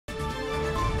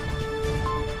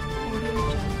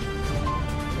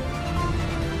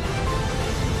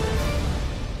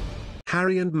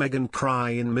Harry and Meghan cry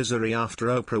in misery after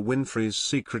Oprah Winfrey's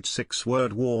secret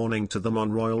 6-word warning to them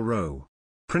on Royal Row.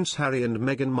 Prince Harry and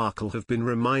Meghan Markle have been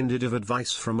reminded of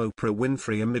advice from Oprah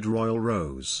Winfrey amid royal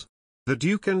rows. The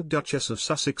Duke and Duchess of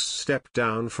Sussex stepped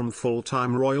down from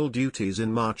full-time royal duties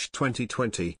in March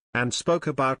 2020, and spoke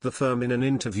about the firm in an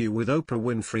interview with Oprah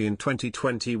Winfrey in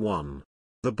 2021.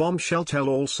 The bombshell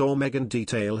tell-all saw Meghan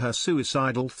detail her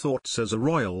suicidal thoughts as a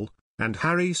royal, and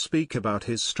Harry speak about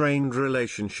his strained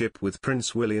relationship with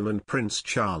Prince William and Prince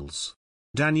Charles.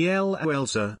 Danielle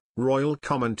Welzer, royal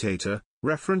commentator,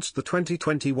 referenced the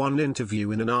 2021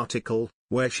 interview in an article,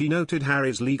 where she noted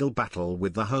Harry's legal battle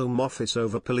with the Home Office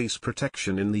over police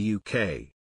protection in the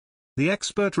UK. The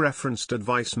expert referenced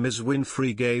advice Ms.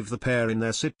 Winfrey gave the pair in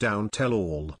their sit-down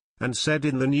tell-all, and said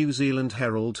in the New Zealand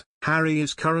Herald, Harry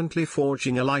is currently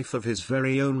forging a life of his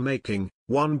very own making,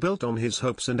 one built on his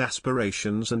hopes and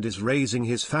aspirations, and is raising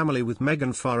his family with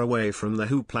Meghan far away from the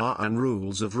hoopla and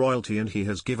rules of royalty, and he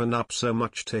has given up so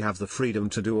much to have the freedom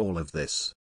to do all of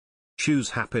this.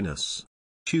 Choose happiness.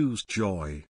 Choose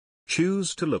joy.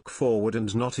 Choose to look forward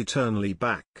and not eternally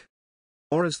back.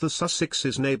 Or as the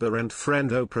Sussex's neighbour and friend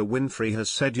Oprah Winfrey has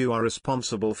said, you are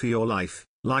responsible for your life,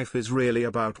 life is really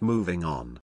about moving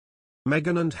on.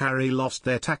 Meghan and Harry lost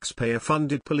their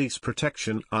taxpayer-funded police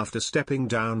protection after stepping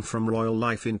down from royal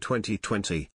life in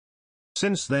 2020.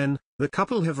 Since then, the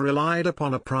couple have relied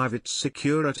upon a private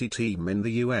security team in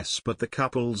the US, but the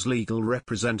couple's legal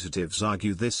representatives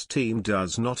argue this team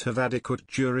does not have adequate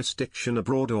jurisdiction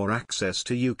abroad or access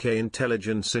to UK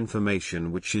intelligence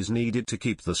information which is needed to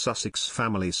keep the Sussex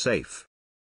family safe.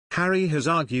 Harry has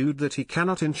argued that he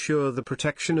cannot ensure the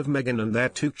protection of Meghan and their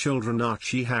two children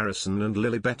Archie Harrison and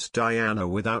Lilibet Diana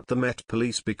without the Met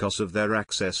Police because of their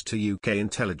access to UK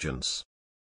intelligence.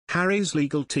 Harry's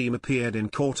legal team appeared in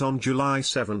court on July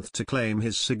 7 to claim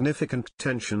his significant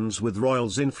tensions with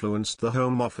royals influenced the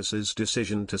Home Office's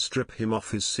decision to strip him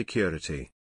of his security.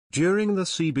 During the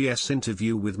CBS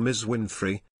interview with Ms.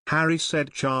 Winfrey, Harry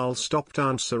said Charles stopped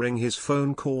answering his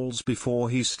phone calls before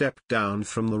he stepped down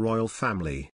from the royal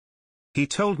family. He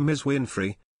told Ms.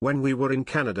 Winfrey, "When we were in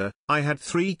Canada, I had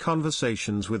 3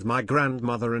 conversations with my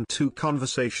grandmother and 2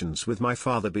 conversations with my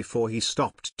father before he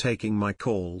stopped taking my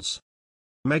calls."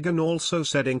 Meghan also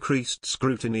said increased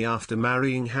scrutiny after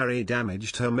marrying Harry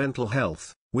damaged her mental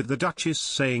health, with the Duchess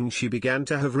saying she began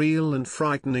to have real and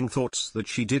frightening thoughts that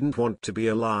she didn't want to be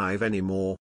alive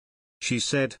anymore. She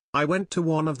said, "I went to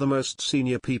one of the most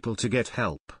senior people to get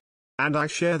help. And I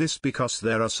share this because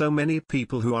there are so many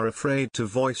people who are afraid to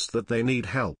voice that they need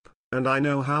help, and I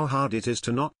know how hard it is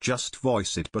to not just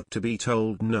voice it but to be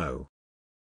told no."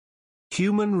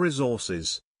 Human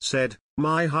Resources said,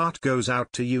 "My heart goes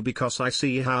out to you because I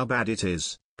see how bad it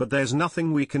is, but there's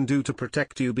nothing we can do to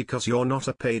protect you because you're not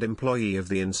a paid employee of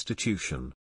the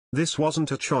institution. This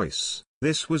wasn't a choice,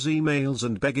 this was emails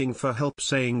and begging for help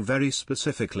saying very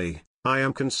specifically, I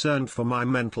am concerned for my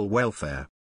mental welfare.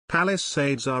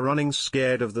 Palisades are running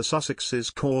scared of the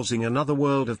Sussexes causing another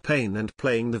world of pain and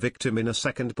playing the victim in a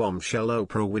second bombshell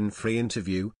Oprah Winfrey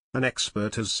interview," an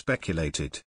expert has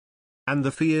speculated. And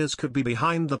the fears could be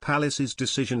behind the palace's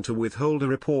decision to withhold a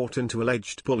report into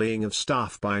alleged bullying of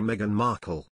staff by Meghan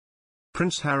Markle.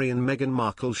 Prince Harry and Meghan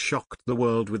Markle shocked the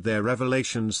world with their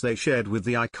revelations they shared with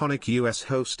the iconic US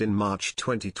host in March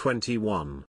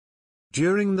 2021.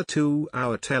 During the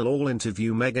 2-hour tell-all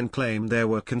interview, Meghan claimed there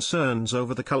were concerns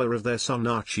over the color of their son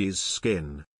Archie's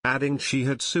skin, adding she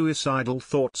had suicidal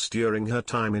thoughts during her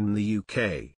time in the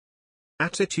UK.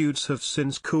 Attitudes have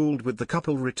since cooled, with the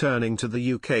couple returning to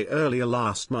the UK earlier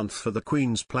last month for the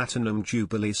Queen's Platinum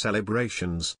Jubilee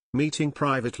celebrations, meeting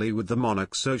privately with the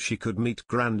monarch so she could meet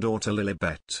granddaughter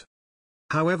Lilibet.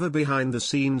 However, behind the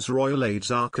scenes royal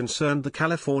aides are concerned the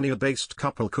California-based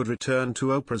couple could return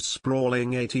to Oprah's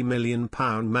sprawling £80 million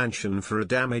mansion for a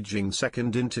damaging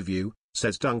second interview,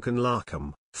 says Duncan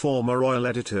Larkham, former royal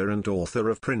editor and author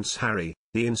of Prince Harry,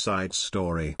 The Inside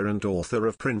Story and author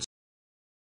of Prince